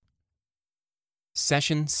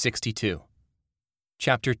Session 62,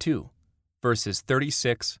 Chapter 2, verses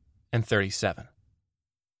 36 and 37.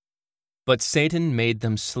 But Satan made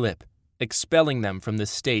them slip, expelling them from the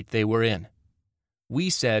state they were in.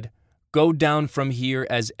 We said, "Go down from here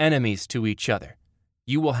as enemies to each other.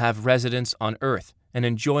 You will have residence on earth and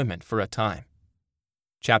enjoyment for a time."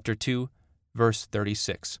 Chapter 2, verse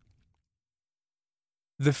 36.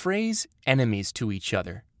 The phrase enemies to each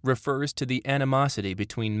other refers to the animosity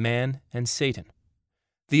between man and Satan.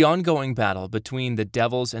 The ongoing battle between the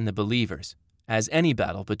devils and the believers, as any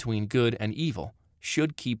battle between good and evil,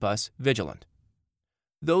 should keep us vigilant.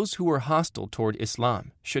 Those who are hostile toward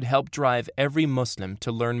Islam should help drive every Muslim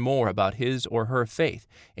to learn more about his or her faith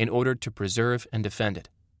in order to preserve and defend it.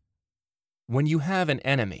 When you have an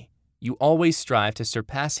enemy, you always strive to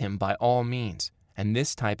surpass him by all means, and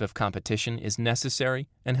this type of competition is necessary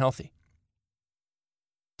and healthy.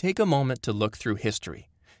 Take a moment to look through history.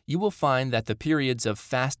 You will find that the periods of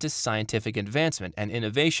fastest scientific advancement and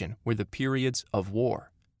innovation were the periods of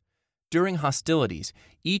war. During hostilities,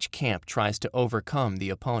 each camp tries to overcome the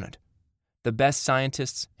opponent. The best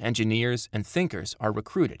scientists, engineers, and thinkers are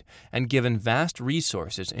recruited and given vast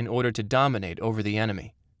resources in order to dominate over the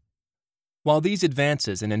enemy. While these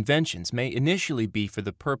advances and inventions may initially be for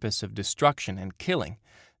the purpose of destruction and killing,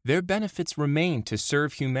 their benefits remain to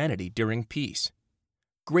serve humanity during peace.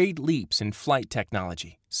 Great leaps in flight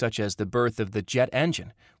technology, such as the birth of the jet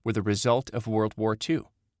engine, were the result of World War II.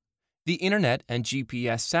 The Internet and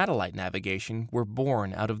GPS satellite navigation were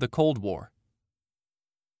born out of the Cold War.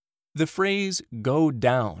 The phrase "go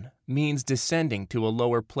down" means descending to a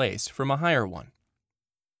lower place from a higher one.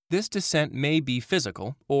 This descent may be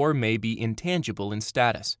physical or may be intangible in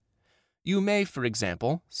status. You may, for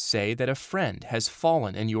example, say that a friend has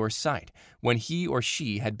fallen in your sight when he or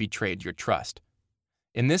she had betrayed your trust.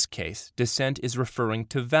 In this case, descent is referring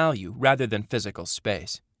to value rather than physical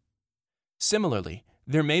space. Similarly,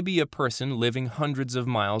 there may be a person living hundreds of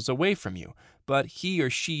miles away from you, but he or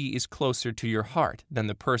she is closer to your heart than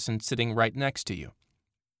the person sitting right next to you.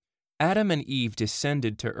 Adam and Eve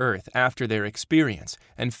descended to earth after their experience,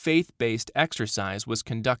 and faith-based exercise was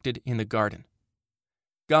conducted in the garden.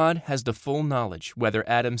 God has the full knowledge whether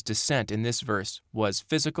Adam's descent in this verse was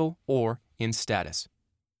physical or in status.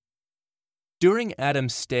 During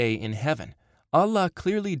Adam's stay in heaven, Allah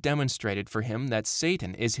clearly demonstrated for him that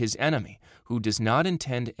Satan is his enemy, who does not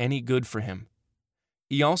intend any good for him.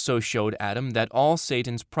 He also showed Adam that all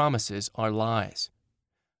Satan's promises are lies.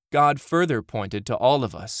 God further pointed to all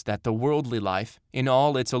of us that the worldly life, in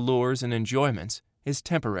all its allures and enjoyments, is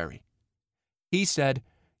temporary. He said,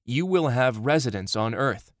 "You will have residence on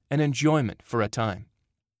earth and enjoyment for a time."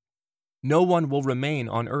 No one will remain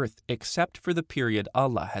on earth except for the period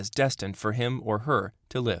Allah has destined for him or her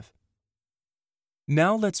to live.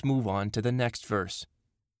 Now let's move on to the next verse.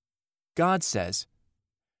 God says,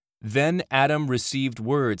 "Then Adam received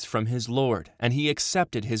words from his Lord, and he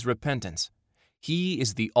accepted his repentance. He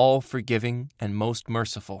is the all-forgiving and most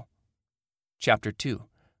merciful." Chapter 2,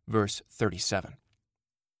 verse 37.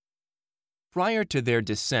 Prior to their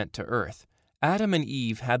descent to earth, Adam and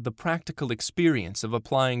Eve had the practical experience of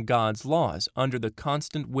applying God's laws under the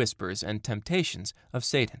constant whispers and temptations of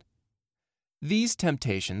Satan. These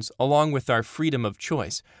temptations, along with our freedom of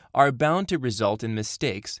choice, are bound to result in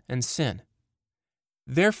mistakes and sin.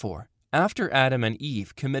 Therefore, after Adam and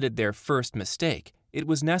Eve committed their first mistake, it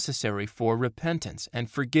was necessary for repentance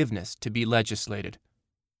and forgiveness to be legislated.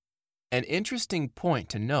 An interesting point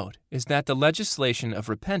to note is that the legislation of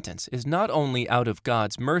repentance is not only out of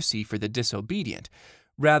God's mercy for the disobedient,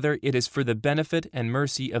 rather it is for the benefit and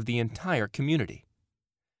mercy of the entire community.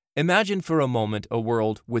 Imagine for a moment a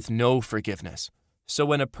world with no forgiveness. So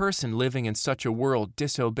when a person living in such a world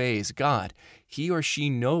disobeys God, he or she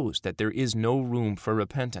knows that there is no room for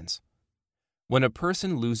repentance. When a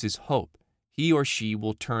person loses hope, he or she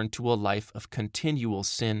will turn to a life of continual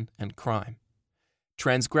sin and crime.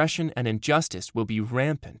 Transgression and injustice will be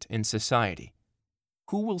rampant in society.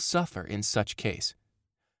 Who will suffer in such case?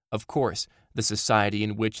 Of course, the society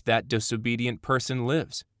in which that disobedient person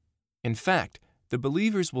lives. In fact, the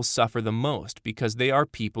believers will suffer the most because they are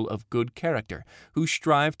people of good character who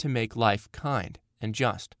strive to make life kind and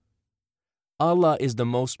just. Allah is the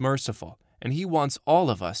most merciful, and He wants all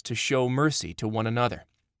of us to show mercy to one another.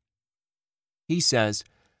 He says,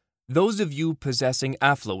 "Those of you possessing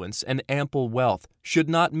affluence and ample wealth should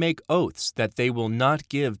not make oaths that they will not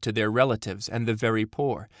give to their relatives and the very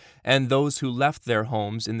poor, and those who left their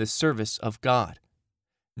homes in the service of God.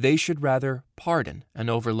 They should rather pardon and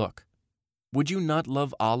overlook. Would you not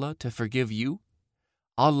love Allah to forgive you?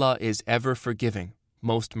 Allah is ever forgiving,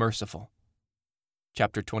 most merciful."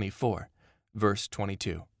 Chapter 24, verse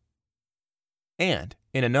 22. And,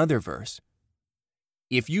 in another verse,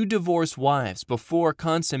 if you divorce wives before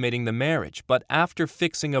consummating the marriage, but after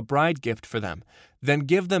fixing a bride gift for them, then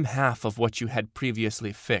give them half of what you had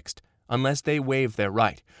previously fixed, unless they waive their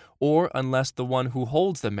right, or unless the one who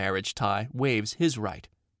holds the marriage tie waives his right.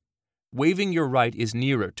 Waiving your right is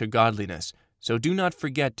nearer to godliness, so do not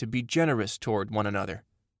forget to be generous toward one another.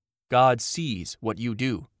 God sees what you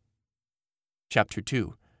do. Chapter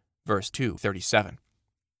 2, verse 237.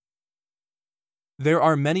 There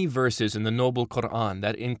are many verses in the noble Quran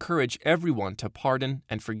that encourage everyone to pardon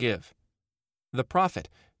and forgive. The Prophet,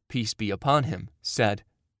 peace be upon him, said,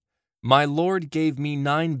 "My Lord gave me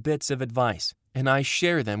 9 bits of advice, and I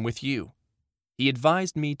share them with you. He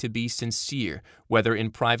advised me to be sincere, whether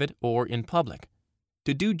in private or in public,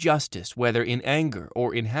 to do justice, whether in anger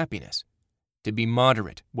or in happiness, to be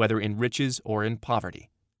moderate, whether in riches or in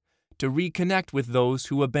poverty, to reconnect with those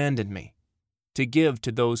who abandoned me, to give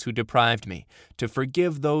to those who deprived me, to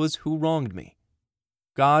forgive those who wronged me.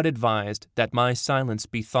 God advised that my silence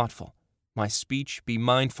be thoughtful, my speech be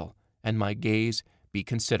mindful, and my gaze be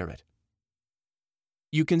considerate."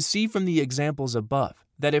 You can see from the examples above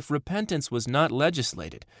that if repentance was not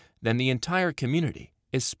legislated, then the entire community,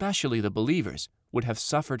 especially the believers, would have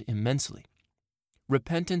suffered immensely.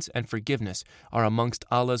 Repentance and forgiveness are amongst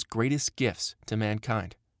Allah's greatest gifts to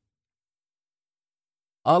mankind.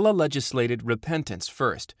 Allah legislated repentance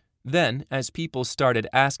first. Then, as people started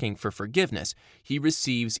asking for forgiveness, He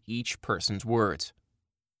receives each person's words.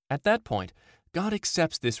 At that point, God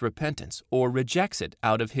accepts this repentance or rejects it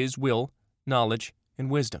out of His will, knowledge,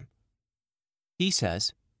 and wisdom. He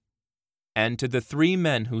says, "And to the 3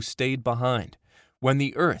 men who stayed behind, when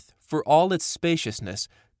the earth, for all its spaciousness,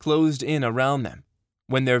 closed in around them,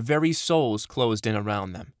 when their very souls closed in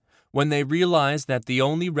around them, when they realized that the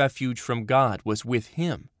only refuge from God was with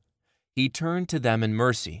Him, He turned to them in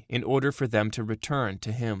mercy in order for them to return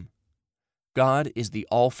to Him. God is the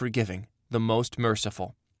all-forgiving, the most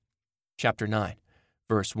merciful." Chapter 9,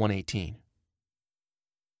 verse 118.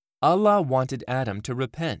 Allah wanted Adam to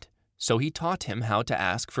repent, so He taught him how to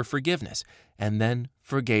ask for forgiveness, and then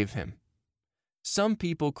forgave him. Some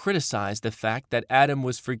people criticize the fact that Adam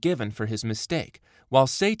was forgiven for his mistake, while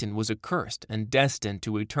Satan was accursed and destined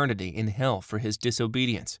to eternity in hell for his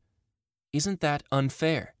disobedience. Isn't that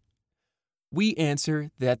unfair? We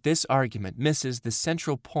answer that this argument misses the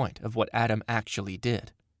central point of what Adam actually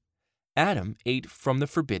did. Adam ate from the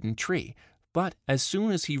forbidden tree, but as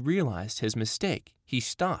soon as he realized his mistake, he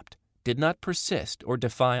stopped, did not persist or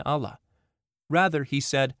defy Allah. Rather, he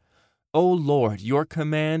said, "O Lord, your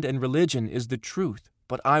command and religion is the truth,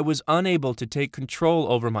 but I was unable to take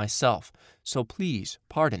control over myself, so please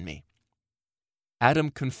pardon me."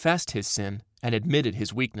 Adam confessed his sin and admitted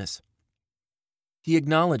his weakness. He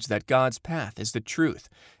acknowledged that God's path is the truth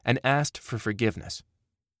and asked for forgiveness.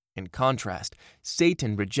 In contrast,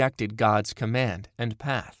 Satan rejected God's command and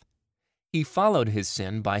path. He followed his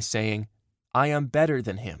sin by saying, "I am better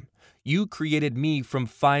than him. You created me from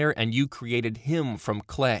fire and you created him from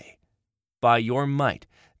clay. By your might,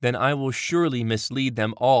 then I will surely mislead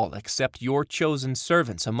them all except your chosen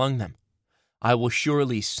servants among them. I will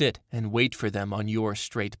surely sit and wait for them on your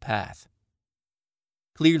straight path."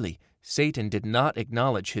 Clearly, Satan did not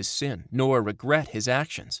acknowledge his sin nor regret his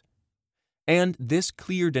actions. And this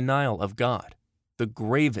clear denial of God, the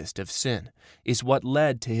gravest of sin, is what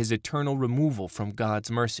led to his eternal removal from God's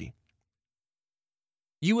mercy.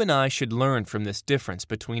 You and I should learn from this difference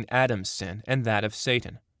between Adam's sin and that of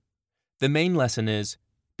Satan. The main lesson is,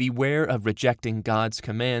 beware of rejecting God's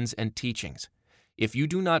commands and teachings. If you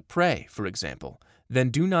do not pray, for example, then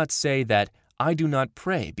do not say that, "I do not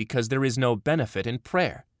pray because there is no benefit in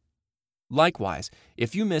prayer." Likewise,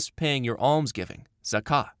 if you miss paying your almsgiving,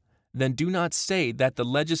 zakah, then do not say that the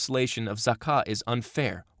legislation of zakah is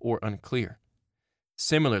unfair or unclear.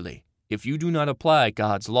 Similarly, if you do not apply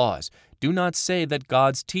God's laws, do not say that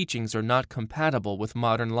God's teachings are not compatible with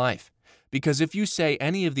modern life, because if you say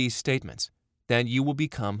any of these statements, then you will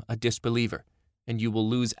become a disbeliever, and you will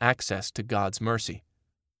lose access to God's mercy.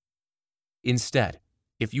 Instead,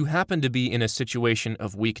 if you happen to be in a situation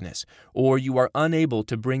of weakness, or you are unable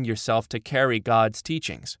to bring yourself to carry God's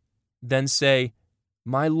teachings, then say,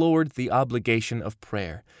 "My Lord, the obligation of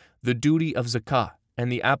prayer, the duty of zakah,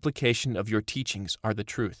 and the application of your teachings are the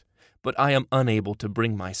truth, but I am unable to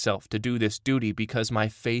bring myself to do this duty because my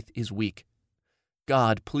faith is weak.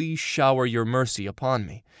 God, please shower your mercy upon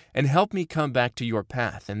me, and help me come back to your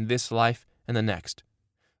path in this life and the next."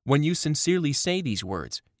 When you sincerely say these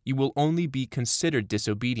words, you will only be considered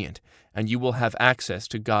disobedient, and you will have access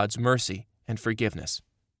to God's mercy and forgiveness.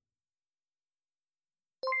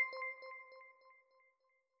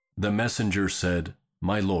 The messenger said,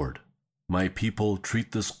 "My Lord, my people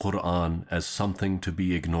treat this Quran as something to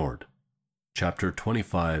be ignored." Chapter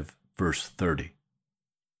 25, verse 30.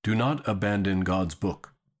 Do not abandon God's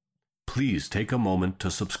book. Please take a moment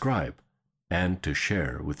to subscribe and to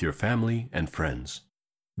share with your family and friends.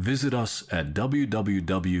 Visit us at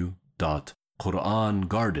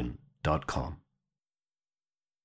www.qurangarden.com.